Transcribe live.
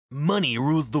Money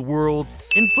rules the world,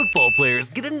 and football players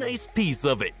get a nice piece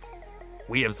of it.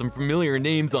 We have some familiar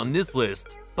names on this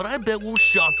list, but I bet we'll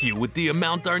shock you with the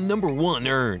amount our number one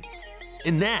earns.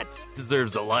 And that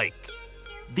deserves a like.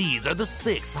 These are the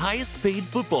 6 highest paid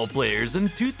football players in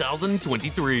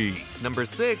 2023. Number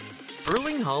 6,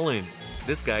 Erling Haaland.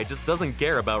 This guy just doesn't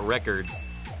care about records.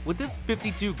 With his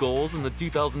 52 goals in the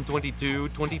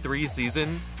 2022-23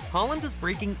 season, Haaland is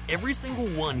breaking every single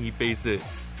one he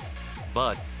faces.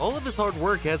 But all of his hard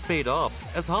work has paid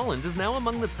off, as Haaland is now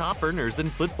among the top earners in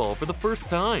football for the first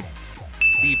time.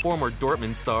 The former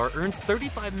Dortmund star earns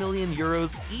 35 million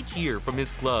euros each year from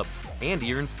his clubs, and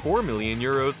he earns 4 million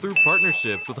euros through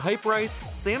partnerships with Hyperice,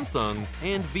 Samsung,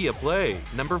 and Viaplay.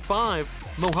 Number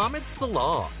 5, Mohamed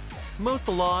Salah. Mo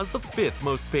Salah is the 5th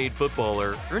most paid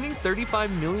footballer, earning $35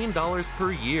 million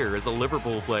per year as a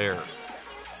Liverpool player.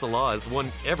 Salah has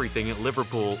won everything at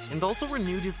Liverpool and also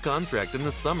renewed his contract in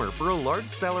the summer for a large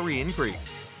salary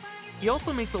increase. He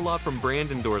also makes a lot from brand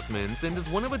endorsements and is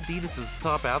one of Adidas'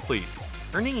 top athletes,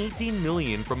 earning $18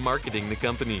 million from marketing the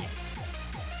company.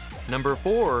 Number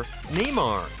 4,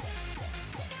 Neymar.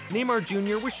 Neymar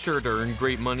Jr. was sure to earn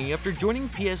great money after joining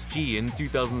PSG in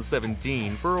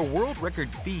 2017 for a world record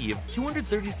fee of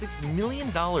 $236 million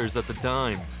at the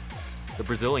time. The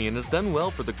Brazilian has done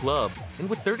well for the club, and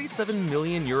with 37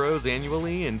 million euros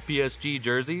annually in PSG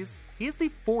jerseys, he is the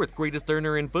 4th greatest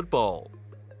earner in football.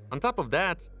 On top of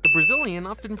that, the Brazilian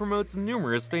often promotes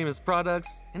numerous famous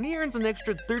products, and he earns an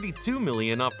extra 32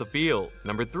 million off the field.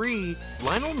 Number 3,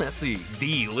 Lionel Messi.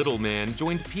 The little man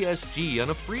joined PSG on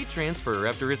a free transfer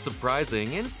after his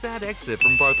surprising and sad exit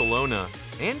from Barcelona,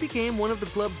 and became one of the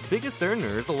club's biggest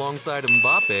earners alongside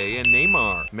Mbappe and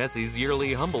Neymar. Messi's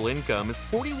yearly humble income is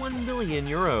 41 million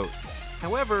euros.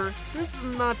 However, this is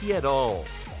not yet all.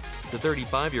 The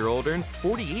 35-year-old earns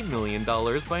 $48 million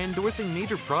by endorsing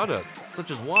major products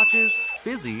such as watches,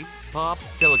 fizzy, pop,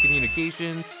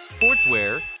 telecommunications,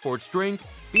 sportswear, sports drink,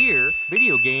 beer,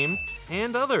 video games,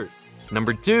 and others.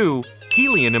 Number 2,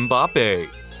 Kylian Mbappe.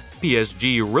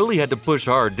 PSG really had to push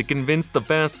hard to convince the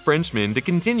fast Frenchman to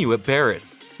continue at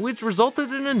Paris, which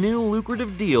resulted in a new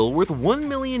lucrative deal worth 1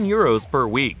 million euros per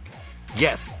week.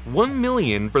 Yes, 1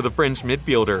 million for the French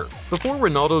midfielder. Before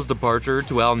Ronaldo's departure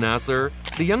to Al Nassr,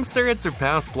 the youngster had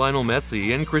surpassed Lionel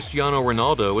Messi and Cristiano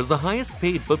Ronaldo as the highest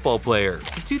paid football player.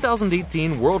 The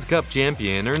 2018 World Cup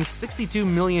champion earns 62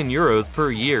 million euros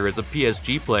per year as a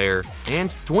PSG player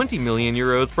and 20 million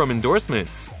euros from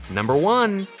endorsements. Number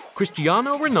 1,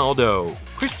 Cristiano Ronaldo.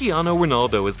 Cristiano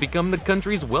Ronaldo has become the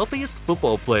country's wealthiest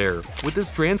football player with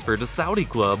his transfer to Saudi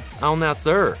club Al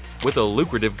Nassr, with a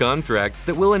lucrative contract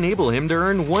that will enable him to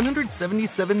earn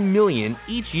 177 million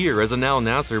each year as an Al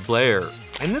Nassr player.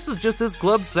 And this is just his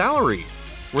club's salary.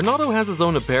 Ronaldo has his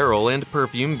own apparel and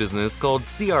perfume business called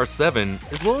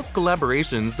CR7, as well as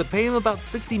collaborations that pay him about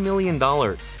 $60 million,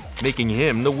 making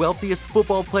him the wealthiest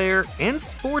football player and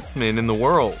sportsman in the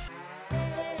world.